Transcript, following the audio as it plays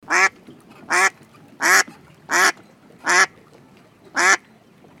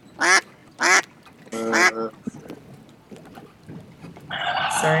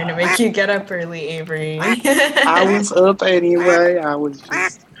to make you get up early, Avery. I was up anyway. I was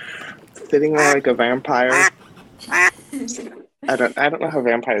just sitting there like a vampire. I don't know how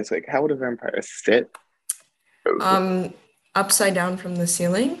vampires like. How would a vampire sit? um, Upside down from the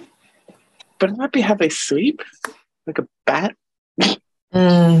ceiling. But it might be how they sleep, like a bat.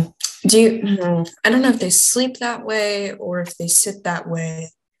 Mm. I don't know if they sleep that way or if they sit that way.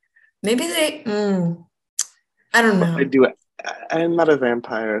 Maybe I don't But I know. do. I'm not a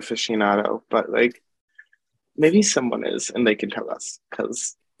vampire aficionado, but like maybe someone is, and they can tell us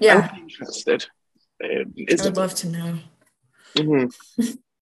because I would Yeah, be interested. I Is would it? love to know. Mhm.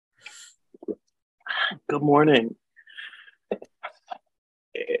 Good morning.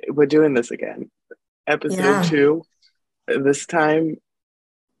 We're doing this again. Episode Yeah, 2. This time,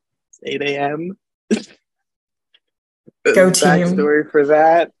 it's 8 a.m. go team. Backstory for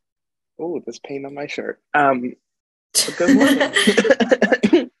that. Oh, there's paint on my shirt. Good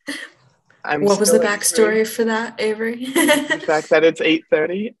morning. I'm What was the still Avery. backstory for that, Avery? The fact that it's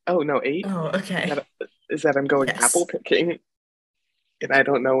 8:30. Oh no, 8. Oh, Is okay. that is that I'm going apple Yes. picking and I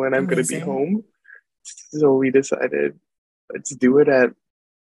don't know when I'm gonna be Amazing. home. So we decided let's do it at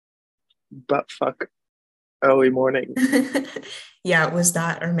butt fuck early morning. Yeah, it was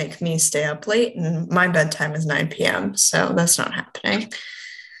that or make me stay up late, and my bedtime is 9 p.m., so that's not happening.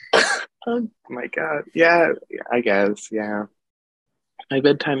 Oh my god. Yeah, I guess. Yeah. My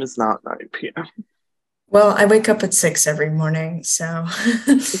bedtime is not 9 p.m. Well, I wake up at 6 every morning, so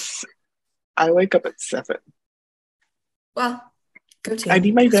I wake up at 7. well, go I team.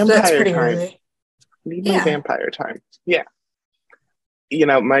 need my That's vampire pretty time. early. Need my Yeah. vampire time. Yeah.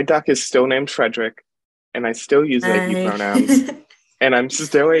 My duck is still named Frederick, and I still use they, he I pronouns, and I'm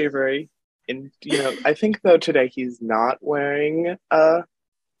still Avery. And, I think, though, today he's not wearing a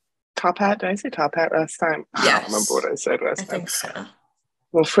top hat. Did I say top hat last time? I don't remember what Yes, I said I last time. think so.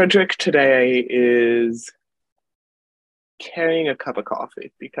 Well, Frederick today is carrying a cup of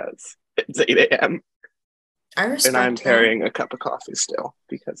coffee because it's 8 a.m. I And I'm respect that. carrying a cup of coffee still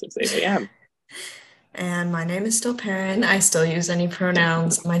because it's 8 a.m. And my name is still Perrin. I still use any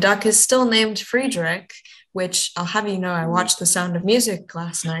pronouns. My duck is still named Friedrich, which I'll have you know, I watched The Sound of Music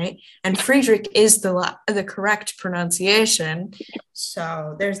last night, and Friedrich is the correct pronunciation.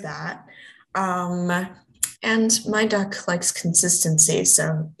 So there's that. Um, and my duck likes consistency,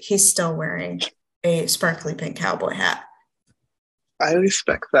 so he's still wearing a sparkly pink cowboy hat. I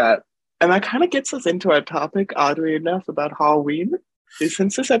respect that. And that kind of gets us into our topic, oddly enough, about Halloween.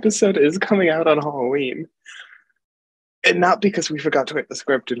 Since this episode is coming out on Halloween, and not because we forgot to write the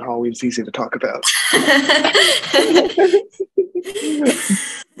script and Halloween's easy to talk about,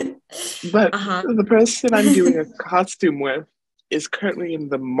 but Uh-huh. the person I'm doing a costume with is currently in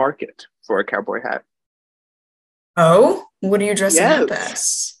the market for a cowboy hat. Oh, what are you dressing up Yes,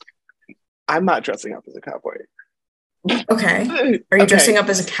 as? I'm not dressing up as a cowboy. Okay. Are you dressing Okay, up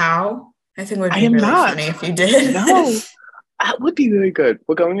as a cow? I think it would I be am really not. funny if you did. No, that would be really good.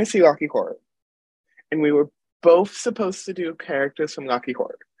 We're going to see Rocky Horror, and we were both supposed to do characters from Rocky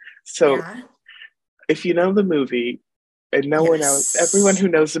Horror. So Yeah. if you know the movie, and no one else, everyone Yes. who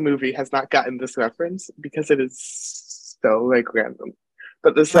knows the movie has not gotten this reference because it is so like random.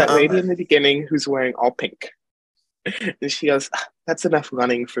 But there's that lady Uh-oh. in the beginning who's wearing all pink, and she goes, "Ah, that's enough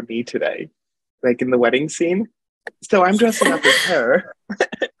running for me today," like in the wedding scene. So I'm dressing up as her.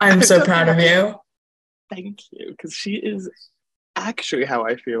 I'm I'm so dressing proud of up as you. thank you, because she is actually how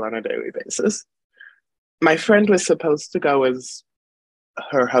I feel on a daily basis. My friend was supposed to go as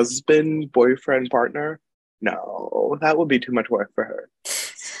her husband, boyfriend, partner. No, that would be too much work for her.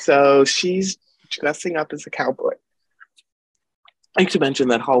 So she's dressing up as a cowboy. I like to mention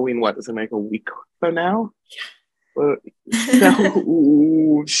that Halloween, what, is it like a week from now? Well,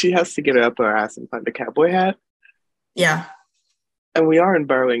 so she has to get up her ass and find a cowboy hat. Yeah. And we are in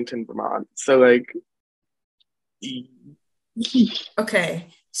Burlington, Vermont. So, like, Okay.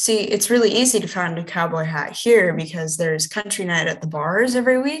 See, it's really easy to find a cowboy hat here because there's country night at the bars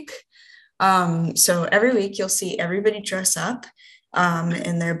every week. So every week you'll see everybody dress up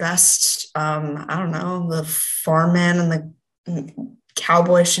in their best, I don't know, the farm man and the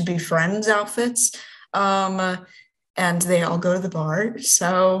cowboy should be friends outfits. Um, and they all go to the bar.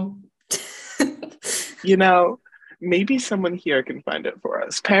 So you know, maybe someone here can find it for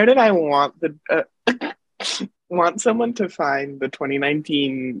us. Parrot and I want want someone to find the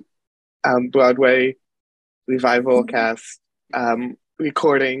 2019 Broadway revival cast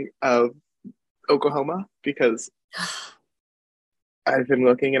recording of Oklahoma because I've been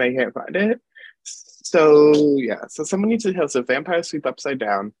looking and I can't find it. So yeah, so someone needs to tell us a vampire sweep upside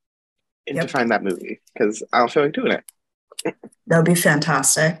down and to yep. find that movie because I don't feel like doing it. That would be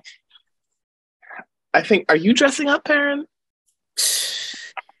fantastic. I think, are you dressing up, Peren?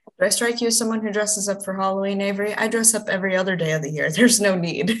 Do I strike you as someone who dresses up for Halloween, Avery? I dress up every other day of the year. There's no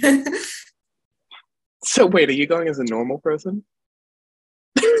need. So wait, are you going as a normal person?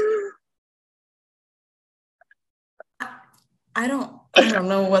 I don't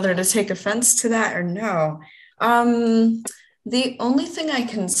know whether to take offense to that or no. Um, the only thing I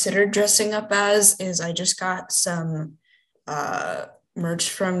considered dressing up as is I just got some uh merch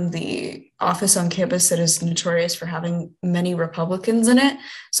from the office on campus that is notorious for having many Republicans in it.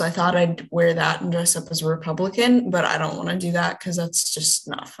 So I thought I'd wear that and dress up as a Republican, but I don't want to do that because that's just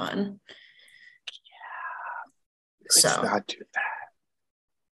not fun. Let's So, not do that.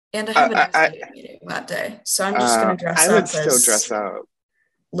 and I have an I, SBA meeting that day. So I'm just gonna dress I would up still as dress up.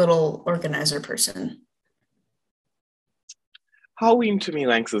 little organizer person. Halloween to me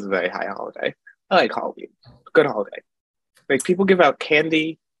ranks as a very high holiday. I like Halloween. Good holiday. Like people give out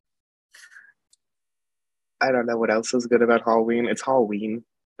candy. I don't know what else is good about Halloween. It's Halloween.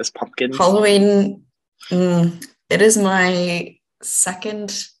 It's pumpkins. Halloween, it is my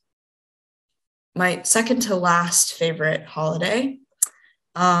second to last favorite holiday.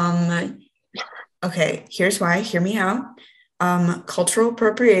 Um, okay, here's why. Hear me out. Cultural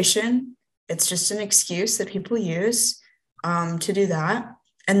appropriation. It's just an excuse that people use to do that.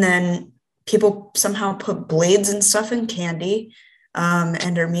 And then people somehow put blades and stuff in candy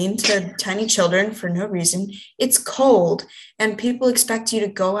and are mean to tiny children for no reason. It's cold and people expect you to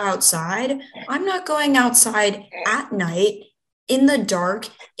go outside. I'm not going outside at night in the dark,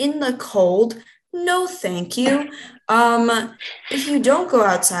 in the cold. No, thank you. If you don't go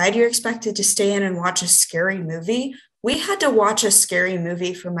outside, you're expected to stay in and watch a scary movie. We had to watch a scary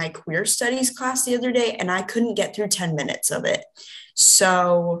movie for my queer studies class the other day, and I couldn't get through 10 minutes of it.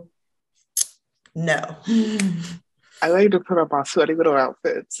 So, no. I like to put on my sweaty little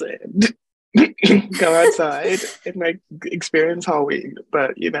outfits and go outside and like experience Halloween.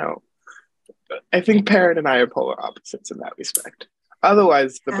 But I think Parent and I are polar opposites in that respect.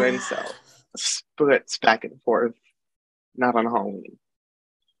 Otherwise, the brain cell splits back and forth, not on Halloween.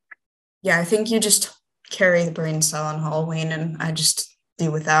 Yeah, I think you just carry the brain cell on Halloween, and I just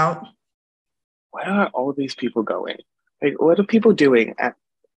do without. Where are all these people going? Like, what are people doing at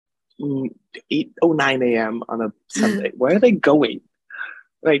 8:09 a.m. on a Sunday? Where are they going?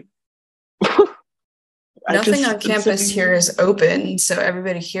 Like, Nothing on campus here is open, so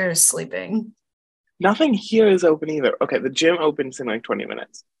everybody here is sleeping. Nothing here is open either. Okay, the gym opens in like 20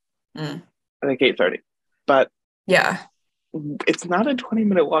 minutes. Like 8:30. But yeah, it's not a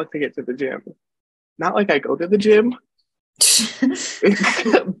 20-minute walk to get to the gym. Not like I go to the gym.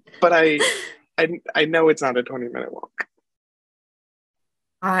 But I know it's not a 20-minute walk.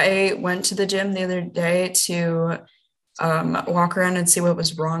 I went to the gym the other day to walk around and see what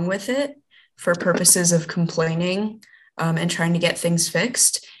was wrong with it for purposes of complaining and trying to get things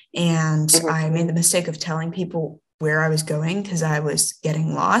fixed. And I made the mistake of telling people where I was going because I was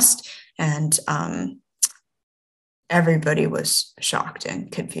getting lost. And everybody was shocked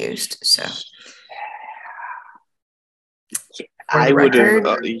and confused. So I would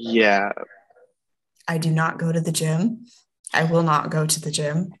have, yeah. I do not go to the gym. I will not go to the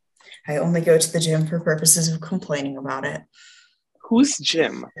gym. I only go to the gym for purposes of complaining about it. Who's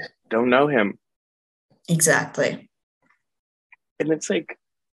Jim? Don't know him. Exactly. And it's like,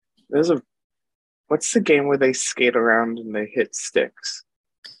 what's the game where they skate around and they hit sticks?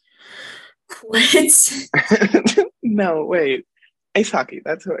 What? No, wait. Ice hockey.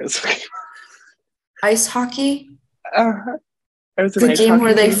 That's what it is. Ice hockey? The game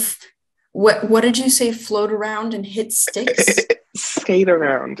where they what did you say? Float around and hit sticks? Skate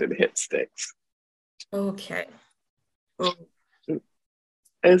around and hit sticks. Okay. It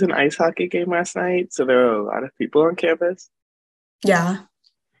was an ice hockey game last night, so there were a lot of people on campus. Yeah.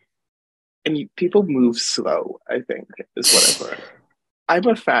 And people move slow, I think, is what I've learned. I'm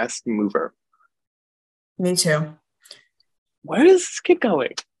a fast mover. Me too. Where is this kid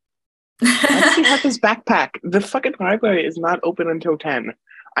going? Why does he have his backpack? The fucking library is not open until 10.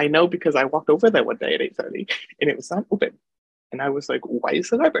 I know because I walked over there one day at 8:30 and it was not open. And I was like, why is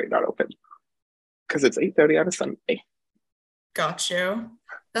the library not open? Because it's 8:30 on a Sunday. Got you.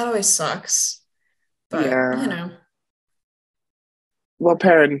 That always sucks. But, yeah. Well,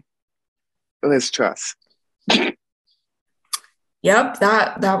 Peren, let's trust. Yep,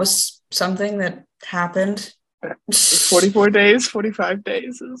 that was something that happened. 44 days, 45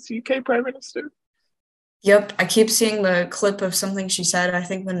 days as UK Prime Minister. Yep, I keep seeing the clip of something she said, I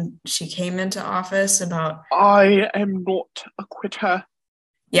think when she came into office about... I am not a quitter.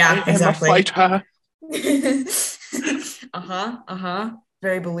 Yeah, I am a fighter.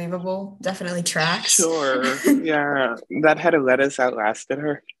 Very believable. Definitely tracks. Sure. Yeah. That head of lettuce outlasted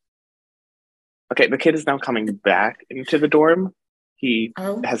her. Okay, the kid is now coming back into the dorm. He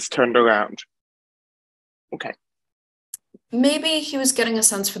Oh, has turned around. Okay. maybe he was getting a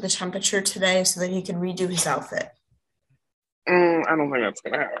sense for the temperature today so that he could redo his outfit. I don't think that's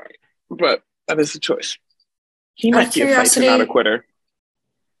gonna happen. But that is a choice. He Out of might be a fighter, not a curiosity, quitter.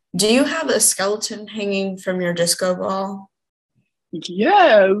 do you have a skeleton hanging from your disco ball?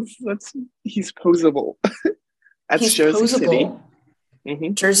 Yes, that's he's posable. That's He's Jersey City. posable.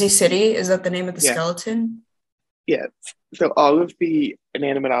 Hmm. Jersey City, is that the name of the Yeah, skeleton? yeah. So all of the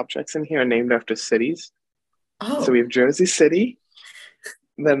inanimate objects in here are named after cities. So we Oh, have Jersey City.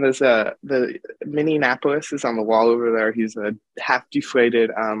 Then there's the Minneapolis is on the wall over there. He's a half deflated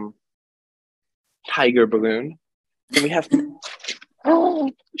tiger balloon. Then we have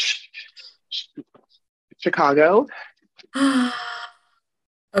oh, Chicago.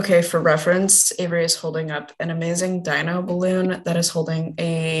 okay, for reference, Avery is holding up an amazing dino balloon that is holding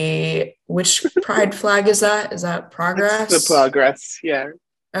a which pride flag is that? Is that That's the progress? progress. Yeah,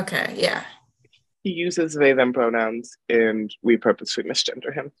 Okay, yeah. he uses they them pronouns, and we purposely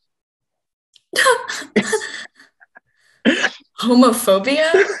misgender him.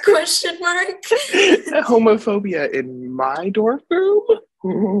 Homophobia? Question mark. Homophobia in my dorm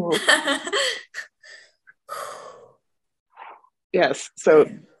room. Yes, so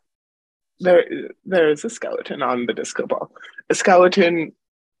Okay. there's a skeleton on the disco ball. A skeleton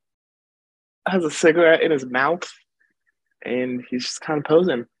has a cigarette in his mouth, and he's just kind of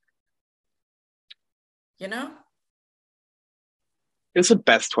posing. You know? It's the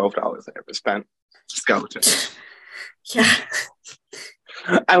best $12 I ever spent. Skeleton. Yeah.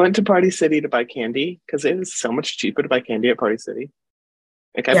 I went to Party City to buy candy because it is so much cheaper to buy candy at Party City.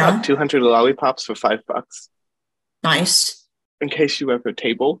 Like I bought Yeah. 200 lollipops for $5. Nice. In case you ever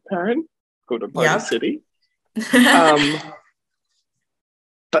table parent, go to Party Yep. City.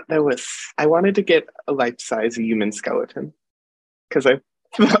 But I wanted to get a life-size human skeleton because I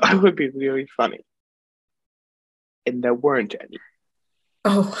thought it would be really funny. And there weren't any.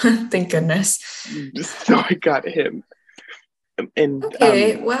 Oh, thank goodness. So I got him. And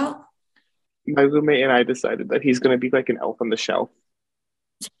Okay, well, my roommate and I decided that he's going to be like an elf on the shelf.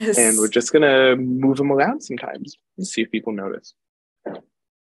 And we're yes. just going to move him around sometimes and see if people notice.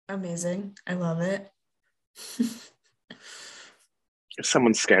 Amazing. I love it. If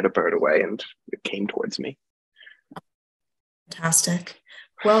someone scared a bird away and it came towards me. Fantastic.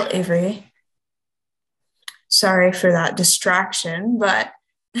 Well, Avery, sorry for that distraction, but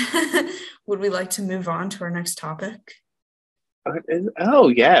would we like to move on to our next topic? Oh,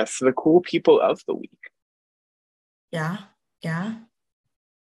 yes, the cool people of the week. Yeah. Yeah.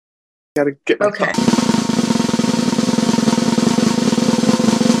 Gotta get my Okay.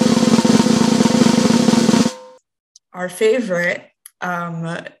 Our favorite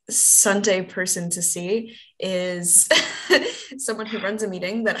Sunday person to see is someone who runs a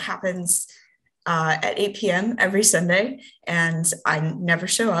meeting that happens at 8 p.m. every Sunday. And I never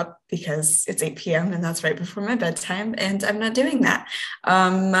show up because it's 8 p.m. and that's right before my bedtime. And I'm not doing that.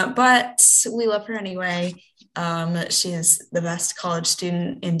 But we love her anyway. She is the best college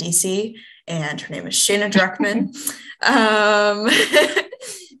student in DC, and her name is Shayna Druckman.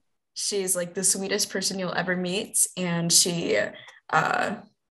 She's like the sweetest person you'll ever meet. And she, I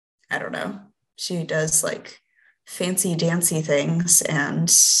don't know, she does like fancy dancy things and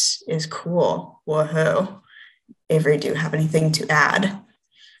is cool. Woohoo. Avery, do you have anything to add?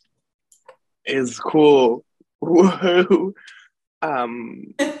 Is cool. Whoa.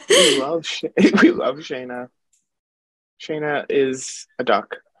 We love we love Shayna. Shayna is a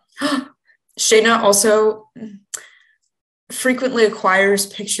duck. Shayna also frequently acquires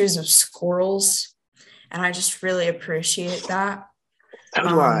pictures of squirrels, and I just really appreciate that. So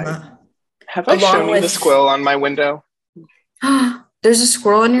do I. Have I Along shown you the with, squirrel on my window? there's a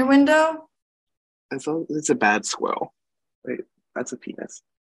squirrel in your window? It's a bad squirrel. Wait, that's a penis.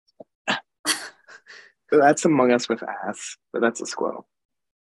 That's Among Us with ass, but that's a squirrel.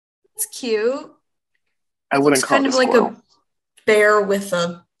 It's cute. I It looks wouldn't call kind it a of like squirrel. a bear with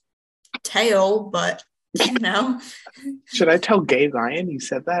a tail, but you know. Should I tell Gay Lion you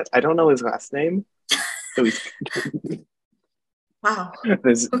said that? I don't know his last name. So Wow.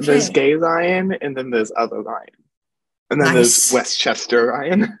 there's Okay. Gay Lion and then there's other Lion. And then there's Nice. Westchester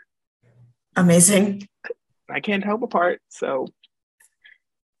Lion. Amazing. I can't help apart, so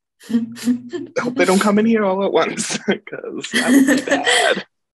hope they don't come in here all at once because that would be bad.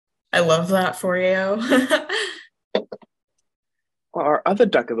 I love that for you. Well, our other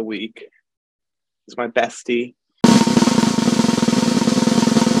duck of the week is my bestie.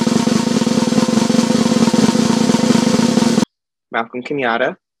 Malcolm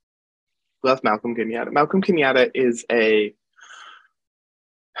Kenyatta. Love Malcolm Kenyatta. Malcolm Kenyatta is a.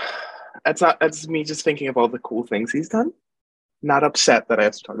 That's me just thinking of all the cool things he's done. Not upset that I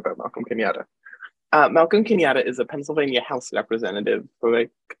have to talk about Malcolm Kenyatta. Malcolm Kenyatta is a Pennsylvania House representative for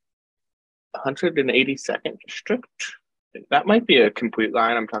like 182nd district. That might be a complete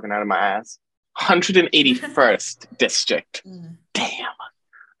line. I'm talking out of my ass. 181st district. Damn,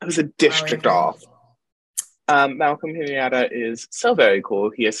 I was a district off. Malcolm Kenyatta is so very cool.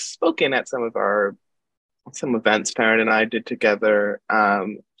 He has spoken at some events Peren and I did together.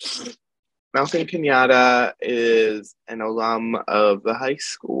 Malcolm Kenyatta is an alum of the high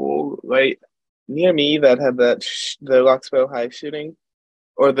school right near me that had the Roxborough High shooting,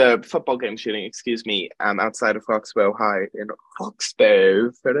 or the football game shooting, excuse me, outside of Roxborough High in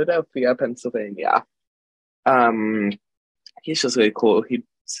Roxborough, Philadelphia, Pennsylvania. He's just really cool.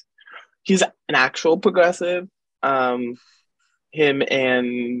 He's an actual progressive. Him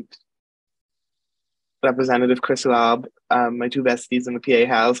and Representative Chris Robb, my two besties in the PA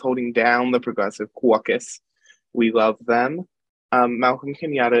House, holding down the progressive caucus. We love them. Malcolm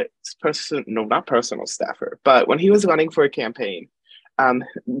Kenyatta's not personal staffer, but when he was running for a campaign,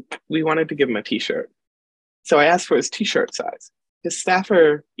 we wanted to give him a t-shirt. So I asked for his t-shirt size. His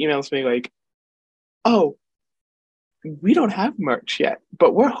staffer emails me like, oh, we don't have merch yet,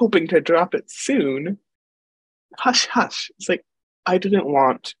 but we're hoping to drop it soon. Hush, hush. It's like, I didn't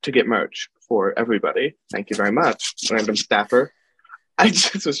want to get merch for everybody. Thank you very much, random staffer. I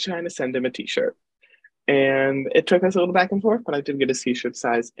just was trying to send him a t-shirt. And it took us a little back and forth, but I did get his t-shirt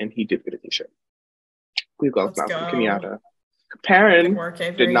size, and he did get a t-shirt. We love Malcolm Kenyatta.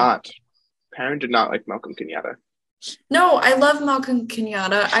 Peren did not. Peren did not like Malcolm Kenyatta. No, I love Malcolm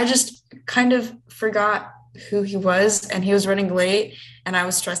Kenyatta. I just kind of forgot who he was, and he was running late, and I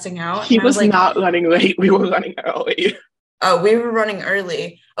was stressing out. He was not running late. We were running early. Oh, we were running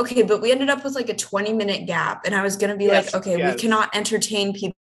early. Okay, but we ended up with like a 20-minute gap, and I was going to be like, okay, we cannot entertain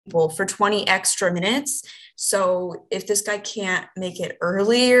people for 20 extra minutes. So if this guy can't make it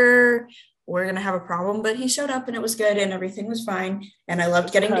earlier, we're going to have a problem. But he showed up, and it was good, and everything was fine. And I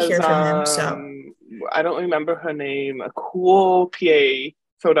loved getting to hear from him. So I don't remember her name. A cool PA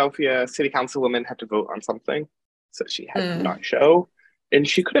Philadelphia city councilwoman had to vote on something. So she had to not show. And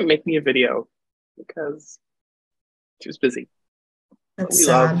she couldn't make me a video because she was busy. That's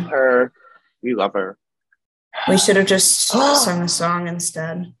sad. Love her. We love her. We should have just sung a song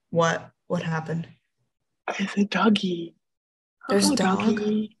instead. What happened? It's a doggy. There's a dog?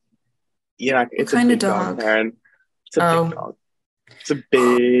 Doggy. Yeah, it's what kind a of big dog, Peren. It's a big dog. It's a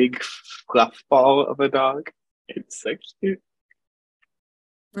big fluff ball of a dog. It's so cute.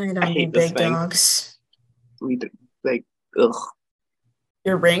 I don't need big dogs. We do, like, ugh.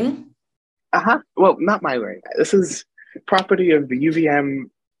 Your ring? Well, not my ring. This is property of the UVM.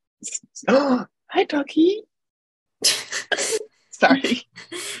 Oh, hi, doggy. Sorry.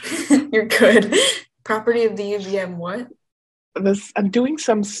 You're good. Property of the UVM what? I'm doing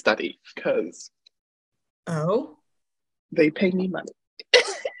some study because they pay me money.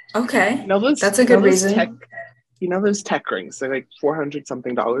 Okay. That's a good reason. Those tech rings? They're like $400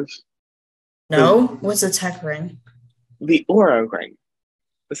 something. No? What's a tech ring? The Aura ring.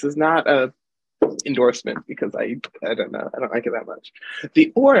 This is not a endorsement because I don't know. I don't like it that much.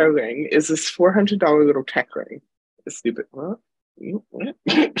 The Aura ring is this $400 little tech ring. The stupid what?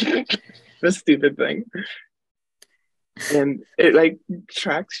 The stupid thing. And it like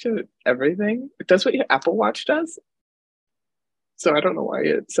tracks your everything. It does what your Apple Watch does. So I don't know why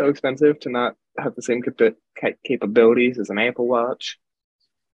it's so expensive to not have the same capabilities as an Apple Watch.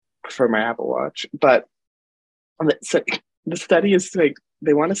 I prefer my Apple Watch. But so the study is like,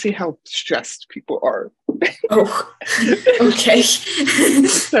 they want to see how stressed people are. Oh, okay.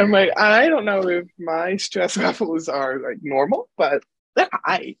 So I'm like, I don't know if my stress levels are like normal, but they're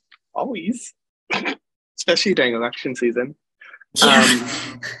high, always. Especially during election season. Yeah.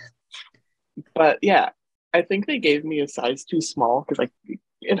 But yeah, I think they gave me a size too small because like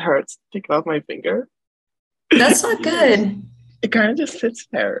it hurts to take it off my finger. That's not good. It kind of just sits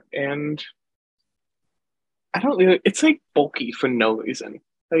there, and I don't really. It's like bulky for no reason.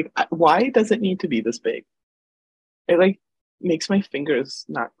 Like, why does it need to be this big? It like makes my fingers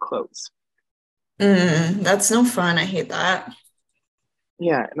not close. That's no fun. I hate that.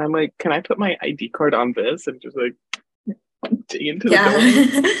 Yeah, and I'm like, can I put my ID card on this and just like dig into the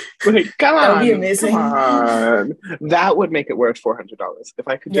door? Like, come on, that would be amazing. Come on. That would make it worth $400 if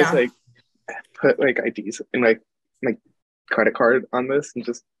I could just like put like IDs and like credit card on this and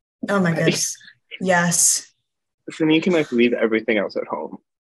just. Oh my goodness! Yes. So then you can like leave everything else at home.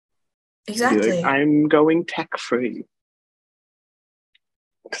 Exactly. Like, I'm going tech free.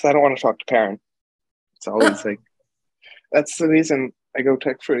 because I don't want to talk to Peren. It's always like, that's the reason I go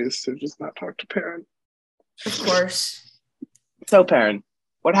tech free, is to just not talk to Peren. Of course. So, Peren,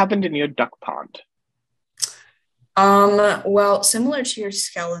 what happened in your duck pond? Well, similar to your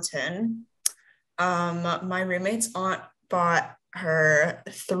skeleton, my roommate's aunt bought her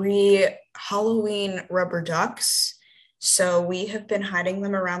 3 Halloween rubber ducks. So we have been hiding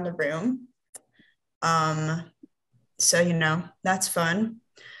them around the room. Um, so that's fun.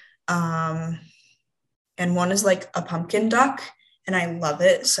 Um, and one is like a pumpkin duck, and I love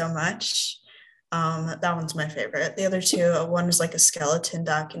it so much. That one's my favorite. The other two, one is like a skeleton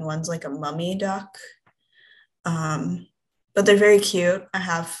duck, and one's like a mummy duck. But they're very cute. I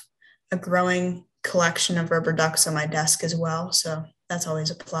have a growing collection of rubber ducks on my desk as well, so that's always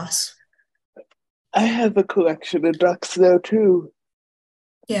a plus. I have a collection of ducks though too.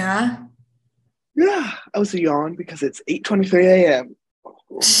 Yeah. Yeah, I was a yawn because it's 8:23 a.m.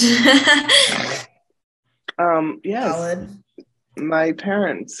 Yes, Valid. my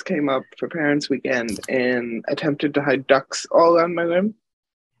parents came up for Parents' Weekend and attempted to hide ducks all around my room.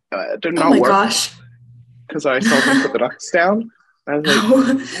 It did Oh not my work gosh. because I saw them put the ducks down. I was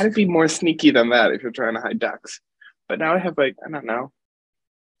like, you gotta be more sneaky than that if you're trying to hide ducks. But now I have like, I don't know,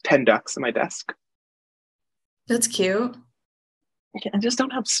 10 ducks on my desk. That's cute. I just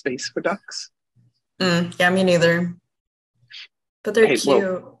don't have space for ducks. Yeah, me neither. But they're Hey, cute.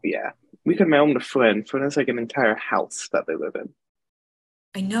 well, yeah, we could mail them to Flynn. Flynn has like an entire house that they live in.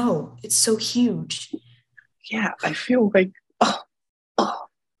 I know. It's so huge. Yeah, I feel like, oh, oh,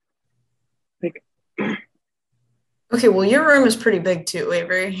 like Okay, well, your room is pretty big too,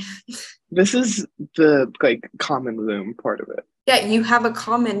 Avery. this is the like common room part of it. Yeah, you have a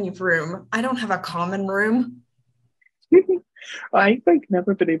common room. I don't have a common room. I've like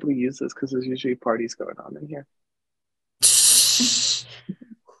never been able to use this because there's usually parties going on in here.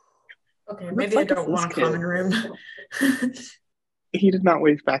 Okay, Who the maybe I fuck is don't this want a kid? common room. He did not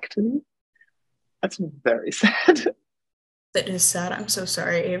wave back to me. That's very sad. That is sad. I'm so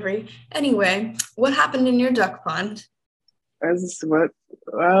sorry, Avery. Anyway, what happened in your duck pond? As what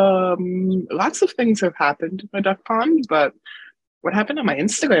lots of things have happened in my duck pond, but what happened in my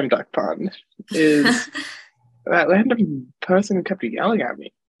Instagram duck pond is that random person who kept yelling at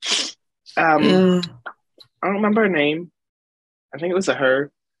me. Mm, I don't remember her name. I think it was a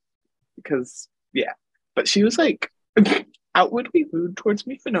her because yeah, but she was like outwardly rude towards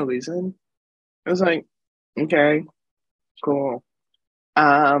me for no reason. I was like, okay, cool.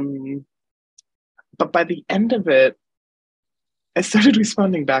 But by the end of it, I started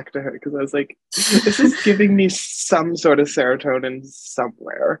responding back to her because I was like, this is giving me some sort of serotonin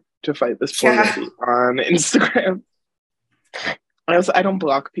somewhere to fight this poor yeah. lady on Instagram. I don't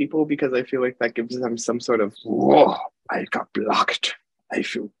block people because I feel like that gives them some sort of, whoa, I got blocked. I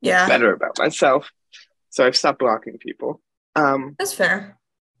feel Yeah, better about myself. So I've stopped blocking people. that's fair.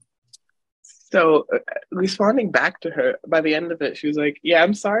 So responding back to her, by the end of it, she was like, yeah,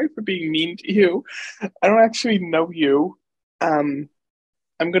 I'm sorry for being mean to you. I don't actually know you. I'm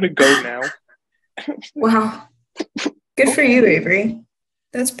gonna go now. Wow. Good for Okay, you, Avery.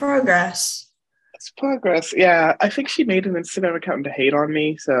 That's progress. it's progress. Yeah, I think she made an Instagram account to hate on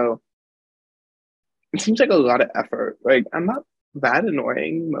me, so it seems like a lot of effort. Like I'm not that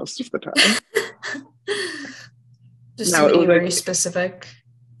annoying most of the time. Just Now an it was Avery like, specific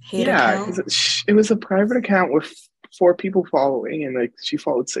hate yeah, because account. it was a private account with 4 people following, and like she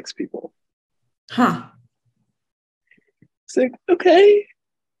followed 6 people. Huh. It's like, okay,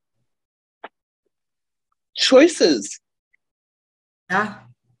 choices, Yeah.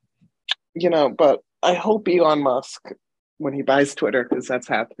 but I hope Elon Musk, when he buys Twitter, because that's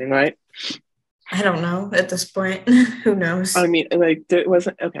happening, right? I don't know at this point. Who I knows? mean, like, there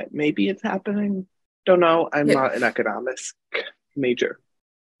wasn't, okay, maybe it's happening. Don't know. I'm Yeah, not an economics major.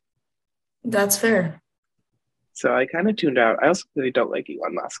 that's fair. So I kind of tuned out. I also really don't like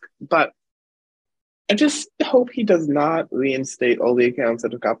Elon Musk, but I just hope he does not reinstate all the accounts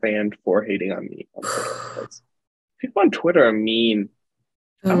that have got banned for hating on me on Twitter. Because people on Twitter are mean.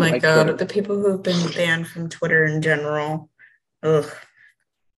 I Oh don't my like God. Twitter. The people who have been banned from Twitter in general. Ugh.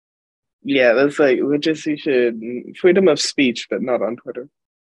 Yeah, that's like, we just, you should, freedom of speech, but not on Twitter.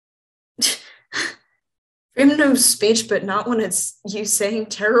 Freedom of speech, but not when it's you saying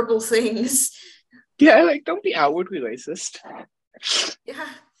terrible things. Yeah, like, don't be outwardly racist Yeah.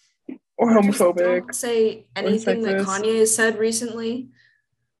 or Or just homophobic don't say or anything that sexist. Kanye has said recently.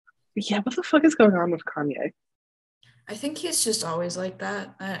 Yeah, what the fuck is going on with Kanye? I think he's just always like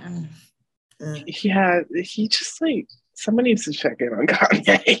that. Yeah, he just like someone needs to check in on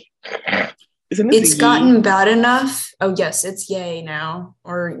Kanye. Isn't it the It's ye? gotten bad enough. Oh, yes, it's yay now,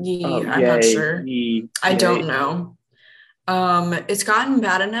 or ye. Oh, I'm not yay, sure. ye, I don't yay. know. It's gotten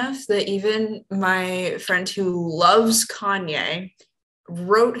bad enough that even my friend who loves Kanye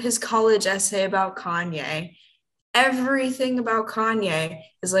wrote his college essay about Kanye. Everything about Kanye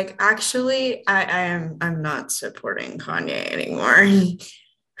is like, actually, I'm not supporting Kanye anymore.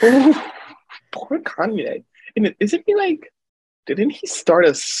 Oh, poor Kanye. And isn't he like, didn't he start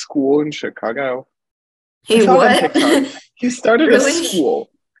a school in Chicago? I Hey, saw it on what? TikTok. He started a Really? school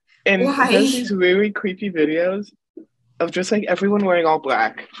and does Why? these really creepy videos of just like everyone wearing all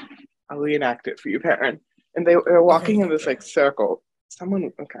black. I'll reenact it for you, Peren. And they're Okay, walking in thank this you. like circle.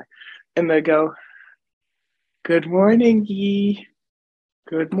 Someone, okay. And they go, "Good morning, ye.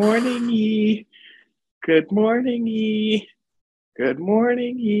 Good morning, ye. Good morning, ye. Good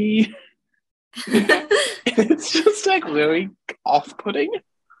morning, ye." It's just like really off-putting.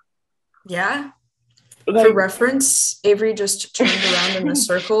 Yeah. For Like, reference, Avery just turned around in a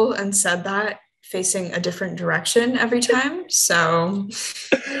circle and said that facing a different direction every time. So,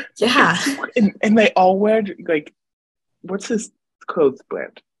 yeah. it's and they all wear like what's his clothes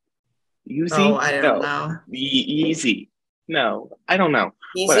brand? Oh, Yeezy? I don't No. know. Yeezy. No. I don't know.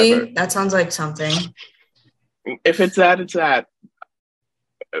 Whatever. Easy? That sounds like something. If it's that, it's that.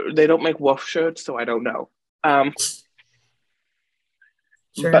 They don't make wolf shirts, so I don't know. Um,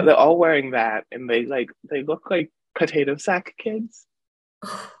 but Sure. they're all wearing that, and they look like potato sack kids.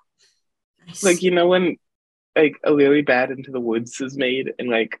 Oh, Like nice. you know when like a really bad Into the Woods is made, and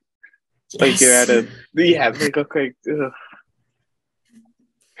like you're Yes. at a yeah, they look like ugh,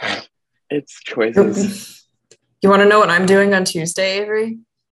 it's choices. You want to know what I'm doing on Tuesday, Avery?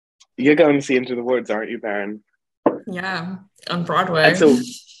 You're going to see Into the Woods, aren't you, Baron? Yeah, on And Broadway. so,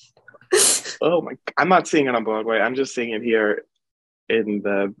 oh my, I'm not seeing it on Broadway. I'm just seeing it here in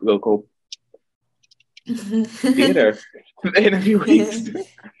the local theater in a few weeks. It's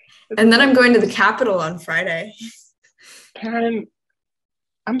And then I'm okay. going to the Capitol on Friday. Karen,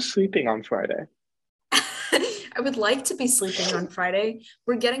 I'm sleeping on Friday. I would like to be sleeping on Friday.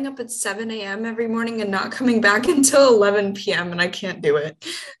 We're getting up at 7 a.m. every morning and not coming back until 11 p.m., and I can't do it.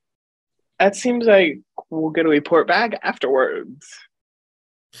 That seems like we'll get a report back afterwards.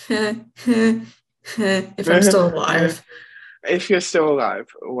 If I'm still alive, If you're still alive,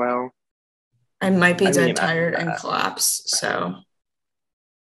 well, I might be I dead mean, tired and collapse. So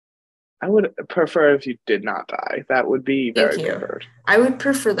I would prefer if you did not die. That would be thank very you. preferred. I would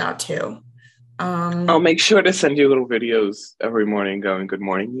prefer that too. I'll Um, make sure to send you little videos every morning going, "Good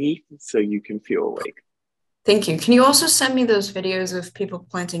morning, me," so you can feel awake. Thank you. Can you also send me those videos of people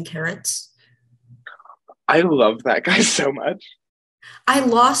planting carrots? I love that guy so much. I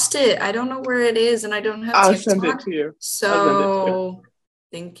lost it. I don't know where it is, and I don't have I'll send it TikTok. to you. I'll send it to you. So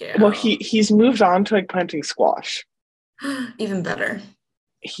thank Well, you. he's moved on to like planting squash. Even better.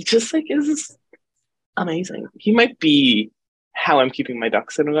 He just like is amazing. He might be how I'm keeping my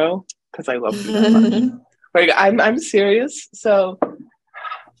ducks in a row because I love him that much. Like I'm serious. So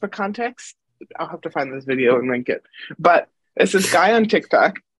for context, I'll have to find this video and link it. But it's this guy on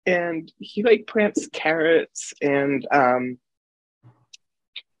TikTok and he like plants carrots and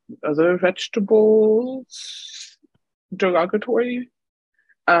other vegetables derogatory.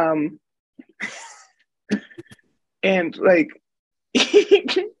 Um and like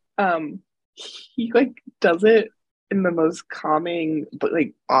um he like does it in the most calming but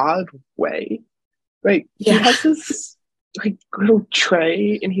like odd way. Like he Yeah. has this like little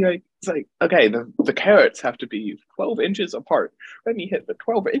tray and he like it's like okay the carrots have to be 12 inches apart. Let me hit the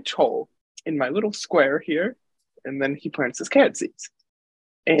 12-inch hole in my little square here, and then he plants his carrot seeds.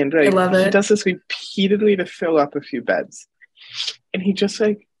 And I like love he it. does this repeatedly to fill up a few beds. And he just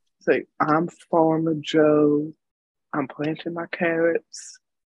like it's like I'm Farmer Joe. I'm planting my carrots.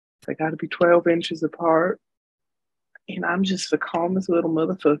 They got to be 12 inches apart. And I'm just the calmest little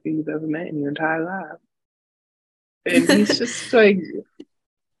motherfucker you've ever met in your entire life. And he's just like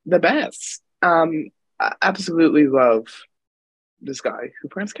the best. I absolutely love this guy who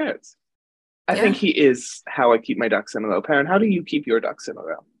plants carrots. I think Yeah. he is how I keep my ducks in a row. Perrin, how do you keep your ducks in a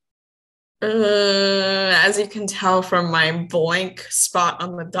row? As you can tell from my blank spot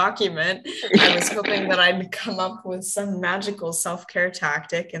on the document, I was hoping that I'd come up with some magical self-care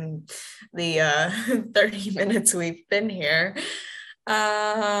tactic in the 30 minutes we've been here.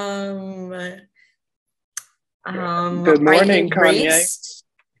 Um, Good I morning, Kanye. erased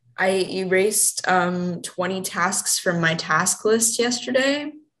I erased 20 tasks from my task list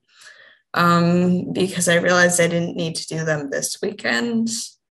yesterday because I realized I didn't need to do them this weekend.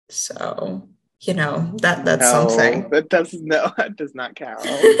 So that's No, something. that does not count.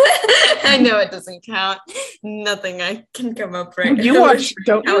 I know it doesn't count. Nothing I can come up right now with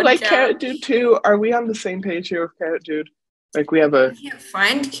Don't how you it like Carrot counts. Dude too? Are we on the same page here with Carrot Dude? Like we have a I can't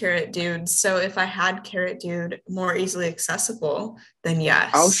find Carrot Dude, so if I had Carrot Dude more easily accessible, then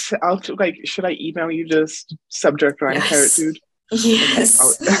yes. like, should I email you just subject line Carrot Yes. Dude? Okay.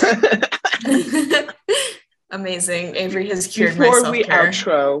 Yes. Amazing. Avery has cured my Before we self-care.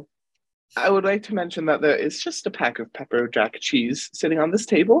 outro, I would like to mention that there is just a pack of pepper jack cheese sitting on this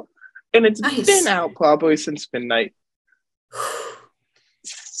table, and it's been Nice. out probably since midnight.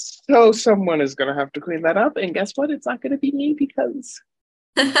 So someone is gonna have to clean that up, and guess what? It's not gonna be me because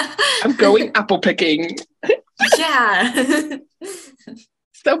I'm going apple picking. Yeah.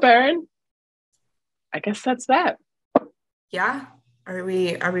 So, Baron, I guess that's that. Yeah. Are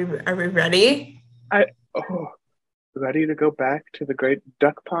we ready? I oh, ready to go back to the great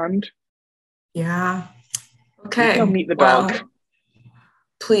duck pond. Yeah. We Okay. go meet the dog. Well,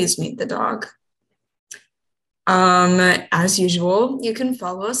 please meet the dog. As usual, you can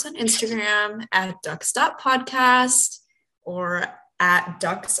follow us on Instagram at ducks.podcast or at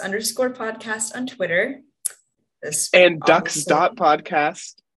ducks_podcast on Twitter. This And ducks obviously. dot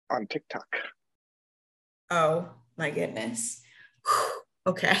podcast on TikTok. Oh my goodness.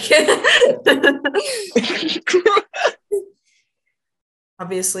 Okay.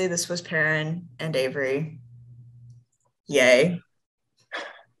 Obviously, this was Peren and Avery. Yay.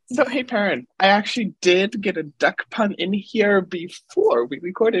 So, hey, Peren, I actually did get a duck pun in here before we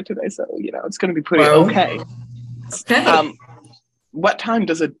recorded today, so it's going to be pretty Whoa. okay. Okay. What time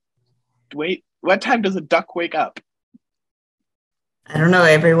does a duck wake up? I don't know,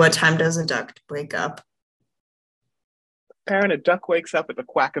 Avery. What time does a duck wake up? Peren, a duck wakes up at the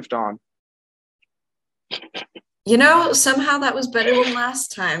quack of dawn. Somehow that was better than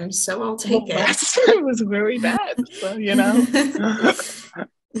last time, so I'll take it. Last time was very bad, so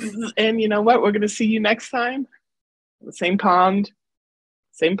And you know what? We're going to see you next time. The same pond,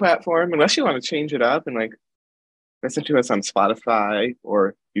 same platform, unless you want to change it up and listen to us on Spotify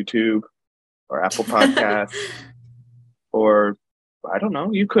or YouTube or Apple Podcasts or I don't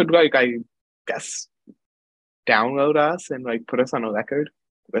know. You could I guess download us and put us on a record,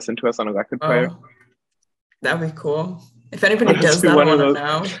 listen to us on a record player. That'd be cool. If anybody does that, I want to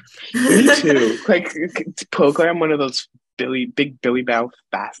know. Me too. Program one of those big Billy Bow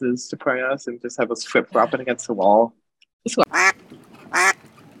basses to play us and just have us flip flopping against the wall.